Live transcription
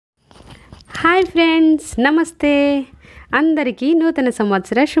Hi friends, నమస్తే. అందరికీ నూతన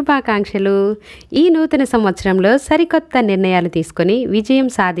సంవత్సర శుభాకాంక్షలు. ఈ నూతన సంవత్సరంలో సరికొత్త నిర్ణయాలు తీసుకొని విజయం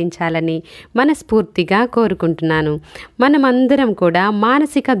సాధించాలని మనస్ఫూర్తిగా కోరుకుంటున్నాను. మనమందరం కూడా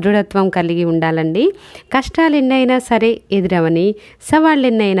మానసిక దృఢత్వం కలిగి ఉండాలండి. కష్టాలు ఎన్నైనా సరే ఎదురవని, సవాళ్ళు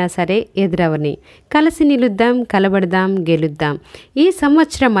ఎన్నైనా సరే ఎదురవని, కలిసి నిలుద్దాం, కలబడదాం, గెలుద్దాం. ఈ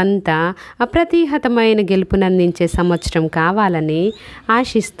సంవత్సరం అంతా అప్రతిహతమైన గెలుపునందించే సంవత్సరం కావాలని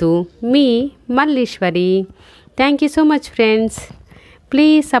ఆశిస్తూ మీ Malleswari. Thank you so much friends.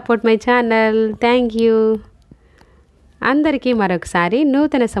 Please support my channel. Thank you. అందరికీ మరొకసారి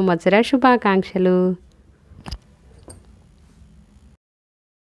నూతన సంవత్సర శుభాకాంక్షలు.